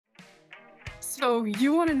So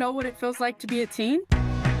you want to know what it feels like to be a teen?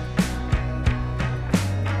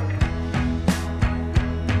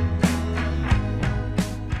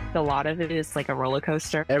 A lot of it is like a roller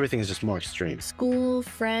coaster. Everything is just more extreme. School,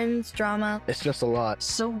 friends, drama. It's just a lot.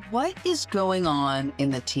 So what is going on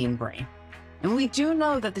in the teen brain? And we do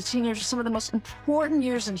know that the teen years are some of the most important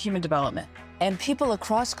years in human development. And people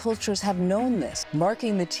across cultures have known this,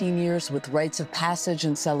 marking the teen years with rites of passage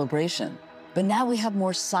and celebration. But now we have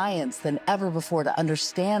more science than ever before to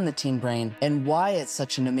understand the teen brain and why it's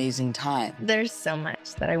such an amazing time. There's so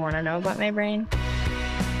much that I want to know about my brain.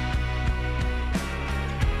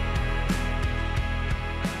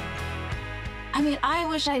 I mean, I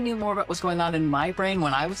wish I knew more about what's going on in my brain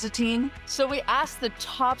when I was a teen. So we asked the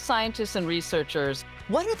top scientists and researchers,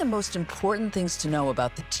 what are the most important things to know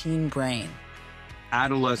about the teen brain?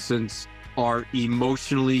 Adolescents are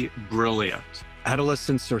emotionally brilliant.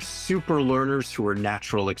 Adolescents are super learners who are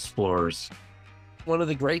natural explorers. One of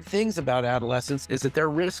the great things about adolescents is that they're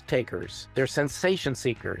risk takers. They're sensation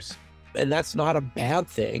seekers. And that's not a bad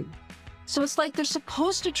thing. So it's like they're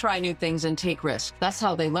supposed to try new things and take risks. That's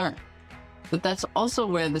how they learn. But that's also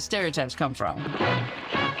where the stereotypes come from.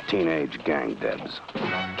 Teenage gang debs.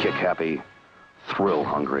 Kick happy, thrill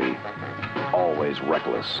hungry, always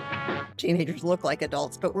reckless. Teenagers look like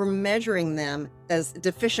adults, but we're measuring them as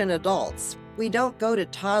deficient adults. We don't go to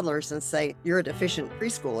toddlers and say, you're a deficient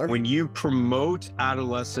preschooler. When you promote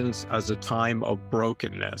adolescence as a time of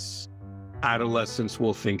brokenness, adolescents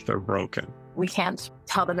will think they're broken. We can't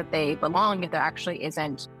tell them that they belong if there actually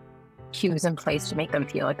isn't cues in place to make them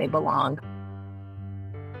feel like they belong.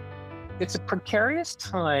 It's a precarious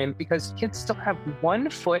time because kids still have one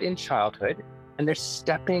foot in childhood and they're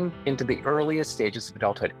stepping into the earliest stages of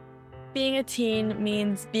adulthood. Being a teen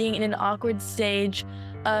means being in an awkward stage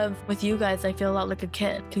of, with you guys, I feel a lot like a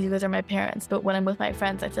kid because you guys are my parents, but when I'm with my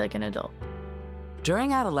friends, I feel like an adult.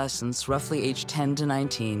 During adolescence, roughly age 10 to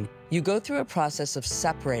 19, you go through a process of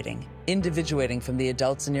separating, individuating from the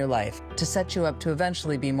adults in your life to set you up to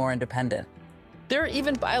eventually be more independent. There are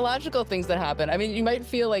even biological things that happen. I mean, you might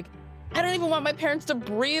feel like, I don't even want my parents to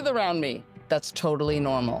breathe around me. That's totally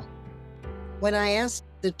normal. When I asked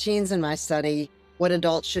the teens in my study what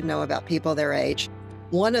adults should know about people their age,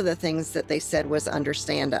 one of the things that they said was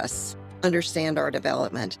understand us, understand our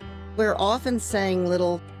development. We're often saying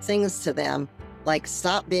little things to them like,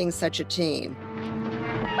 stop being such a teen.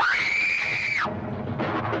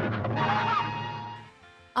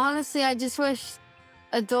 Honestly, I just wish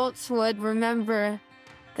adults would remember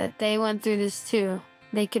that they went through this too.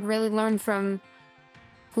 They could really learn from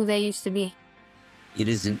who they used to be. It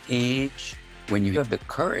is an age when you have the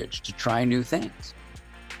courage to try new things.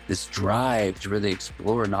 This drive to really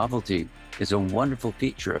explore novelty is a wonderful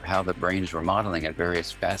feature of how the brain is remodeling in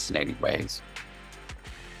various fascinating ways.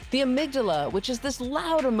 The amygdala, which is this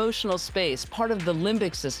loud emotional space, part of the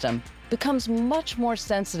limbic system, becomes much more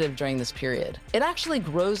sensitive during this period. It actually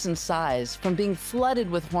grows in size from being flooded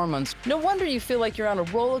with hormones. No wonder you feel like you're on a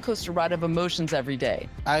roller coaster ride of emotions every day.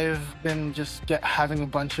 I've been just having a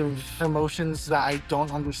bunch of emotions that I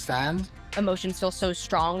don't understand. Emotions feel so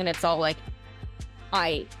strong and it's all like,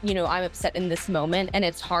 I'm upset in this moment and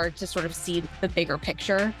it's hard to sort of see the bigger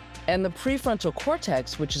picture. And the prefrontal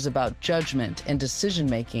cortex, which is about judgment and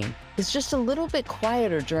decision-making, is just a little bit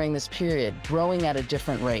quieter during this period, growing at a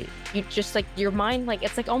different rate. You just your mind,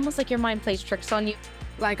 it's almost like your mind plays tricks on you.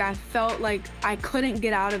 Like I felt like I couldn't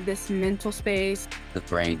get out of this mental space. The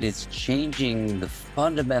brain is changing the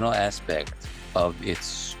fundamental aspect of its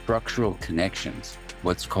structural connections,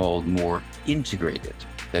 what's called more integrated.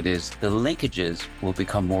 That is, the linkages will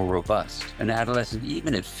become more robust. An adolescent,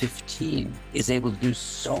 even at 15, is able to do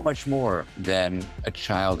so much more than a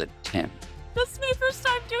child at 10. This is my first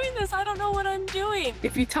time doing this. I don't know what I'm doing.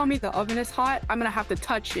 If you tell me the oven is hot, I'm gonna have to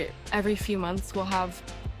touch it. Every few months, we'll have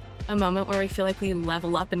a moment where we feel like we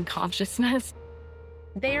level up in consciousness.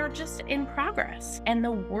 They are just in progress. And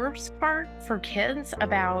the worst part for kids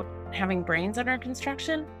about having brains under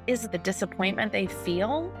construction is the disappointment they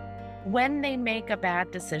feel when they make a bad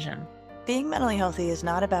decision. Being mentally healthy is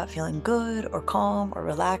not about feeling good or calm or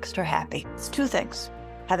relaxed or happy. It's two things: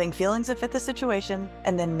 having feelings that fit the situation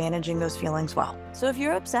and then managing those feelings well. So if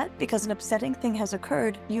you're upset because an upsetting thing has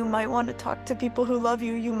occurred, you might want to talk to people who love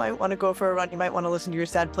you. You might want to go for a run. You might want to listen to your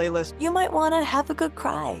sad playlist. You might want to have a good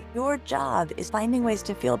cry. Your job is finding ways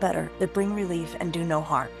to feel better that bring relief and do no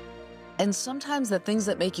harm. And sometimes the things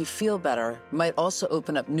that make you feel better might also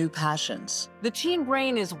open up new passions. The teen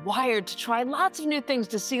brain is wired to try lots of new things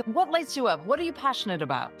to see what lights you up. What are you passionate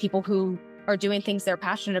about? People who are doing things they're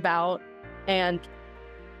passionate about and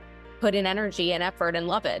put in energy and effort and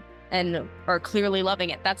love it and are clearly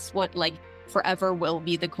loving it. That's what forever will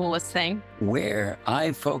be the coolest thing. Where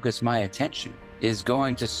I focus my attention is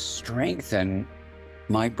going to strengthen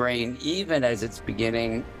my brain even as it's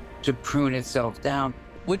beginning to prune itself down.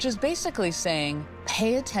 Which is basically saying,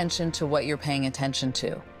 pay attention to what you're paying attention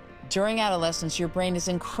to. During adolescence, your brain is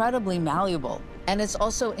incredibly malleable, and it's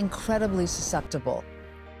also incredibly susceptible.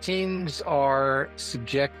 Teens are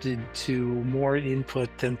subjected to more input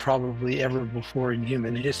than probably ever before in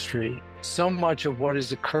human history. So much of what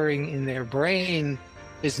is occurring in their brain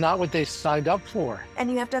is not what they signed up for. And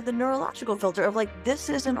you have to have the neurological filter of like, this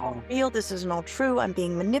isn't all real, this isn't all true, I'm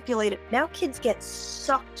being manipulated. Now kids get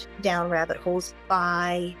sucked down rabbit holes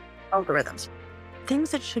by algorithms.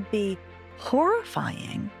 Things that should be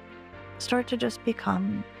horrifying start to just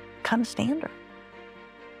become kind of standard.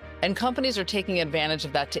 And companies are taking advantage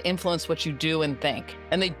of that to influence what you do and think.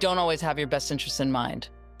 And they don't always have your best interests in mind.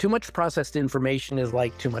 Too much processed information is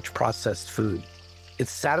like too much processed food.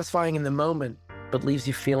 It's satisfying in the moment, but leaves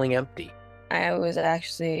you feeling empty. I was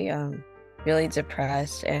actually really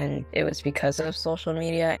depressed, and it was because of social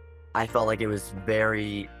media. I felt like it was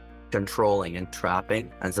very controlling and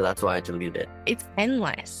trapping, and so that's why I deleted it. It's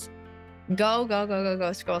endless. Go, go, go, go,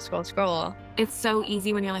 go, scroll, scroll, scroll. It's so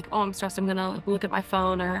easy when you're like, oh, I'm stressed, I'm gonna look at my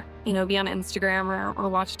phone or, be on Instagram or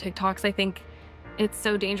watch TikToks. I think it's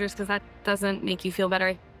so dangerous because that doesn't make you feel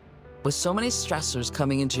better. With so many stressors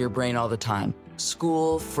coming into your brain all the time,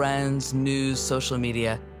 school, friends, news, social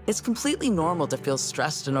media, it's completely normal to feel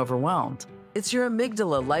stressed and overwhelmed. It's your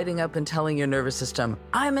amygdala lighting up and telling your nervous system,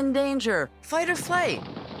 I'm in danger, fight or flight.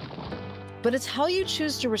 But it's how you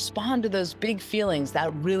choose to respond to those big feelings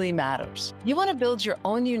that really matters. You want to build your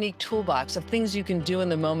own unique toolbox of things you can do in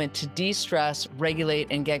the moment to de-stress, regulate,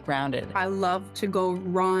 and get grounded. I love to go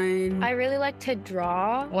run. I really like to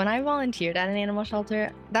draw. When I volunteered at an animal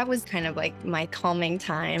shelter, that was kind of like my calming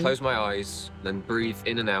time. Close my eyes, then breathe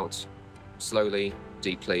in and out, slowly,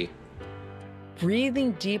 deeply.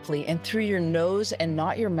 Breathing deeply and through your nose and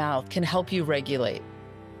not your mouth can help you regulate.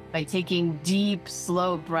 By taking deep,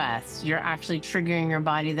 slow breaths, you're actually triggering your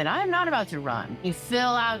body that I'm not about to run. You fill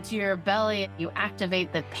out your belly, you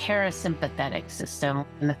activate the parasympathetic system,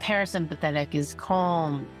 and the parasympathetic is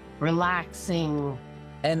calm, relaxing.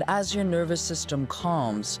 And as your nervous system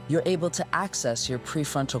calms, you're able to access your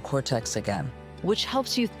prefrontal cortex again, which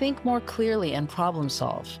helps you think more clearly and problem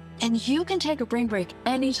solve. And you can take a brain break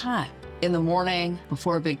anytime. In the morning,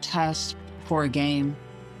 before a big test, before a game.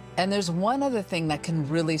 And there's one other thing that can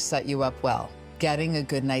really set you up well, getting a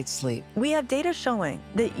good night's sleep. We have data showing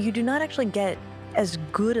that you do not actually get as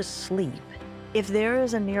good a sleep if there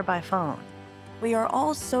is a nearby phone. We are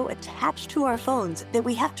all so attached to our phones that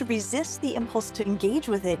we have to resist the impulse to engage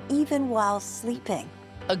with it even while sleeping.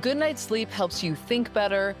 A good night's sleep helps you think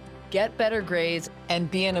better, get better grades,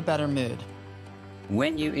 and be in a better mood.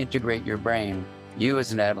 When you integrate your brain, you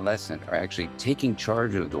as an adolescent are actually taking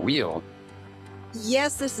charge of the wheel.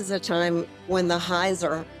 Yes, this is a time when the highs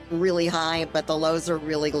are really high, but the lows are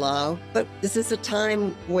really low. But this is a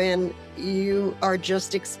time when you are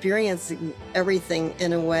just experiencing everything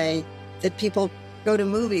in a way that people go to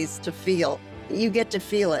movies to feel. You get to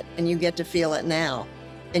feel it, and you get to feel it now.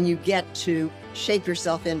 And you get to shape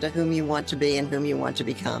yourself into whom you want to be and whom you want to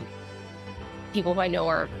become. People who I know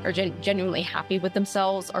are genuinely happy with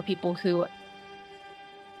themselves are people who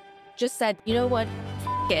just said, you know what?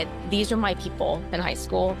 It. These are my people in high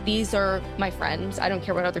school. These are my friends. I don't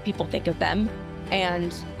care what other people think of them.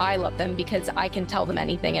 And I love them because I can tell them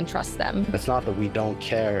anything and trust them. It's not that we don't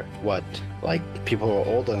care what people who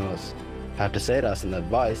are older than us have to say to us in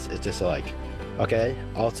advice. It's just like, okay,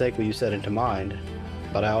 I'll take what you said into mind,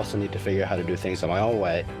 but I also need to figure out how to do things in my own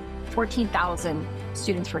way. 14,000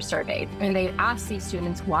 students were surveyed, and they asked these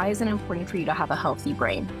students, why is it important for you to have a healthy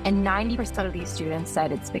brain? And 90% of these students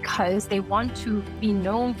said it's because they want to be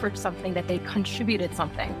known for something, that they contributed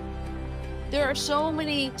something. There are so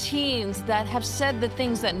many teens that have said the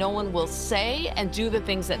things that no one will say and do the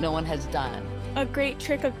things that no one has done. A great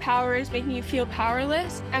trick of power is making you feel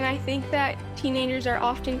powerless. And I think that teenagers are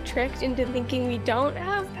often tricked into thinking we don't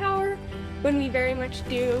have power when we very much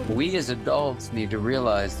do. We as adults need to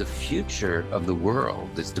realize the future of the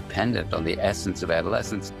world is dependent on the essence of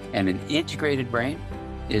adolescence, and an integrated brain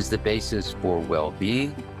is the basis for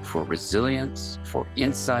well-being, for resilience, for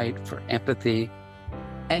insight, for empathy.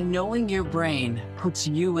 And knowing your brain puts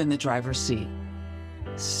you in the driver's seat.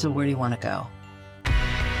 So where do you want to go?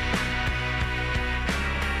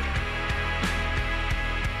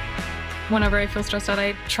 Whenever I feel stressed out,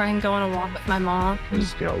 I try and go on a walk with my mom.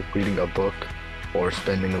 Just, reading a book or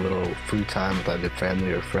spending a little free time with either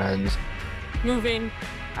family or friends. Moving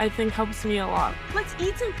I think helps me a lot. Let's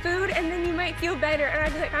eat some food and then you might feel better. And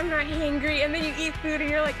I'd be like, I'm not hangry. And then you eat food and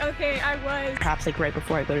you're like, okay, I was. Perhaps like right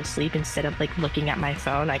before I go to sleep, instead of like looking at my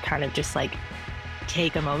phone, I kind of just like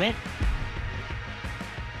take a moment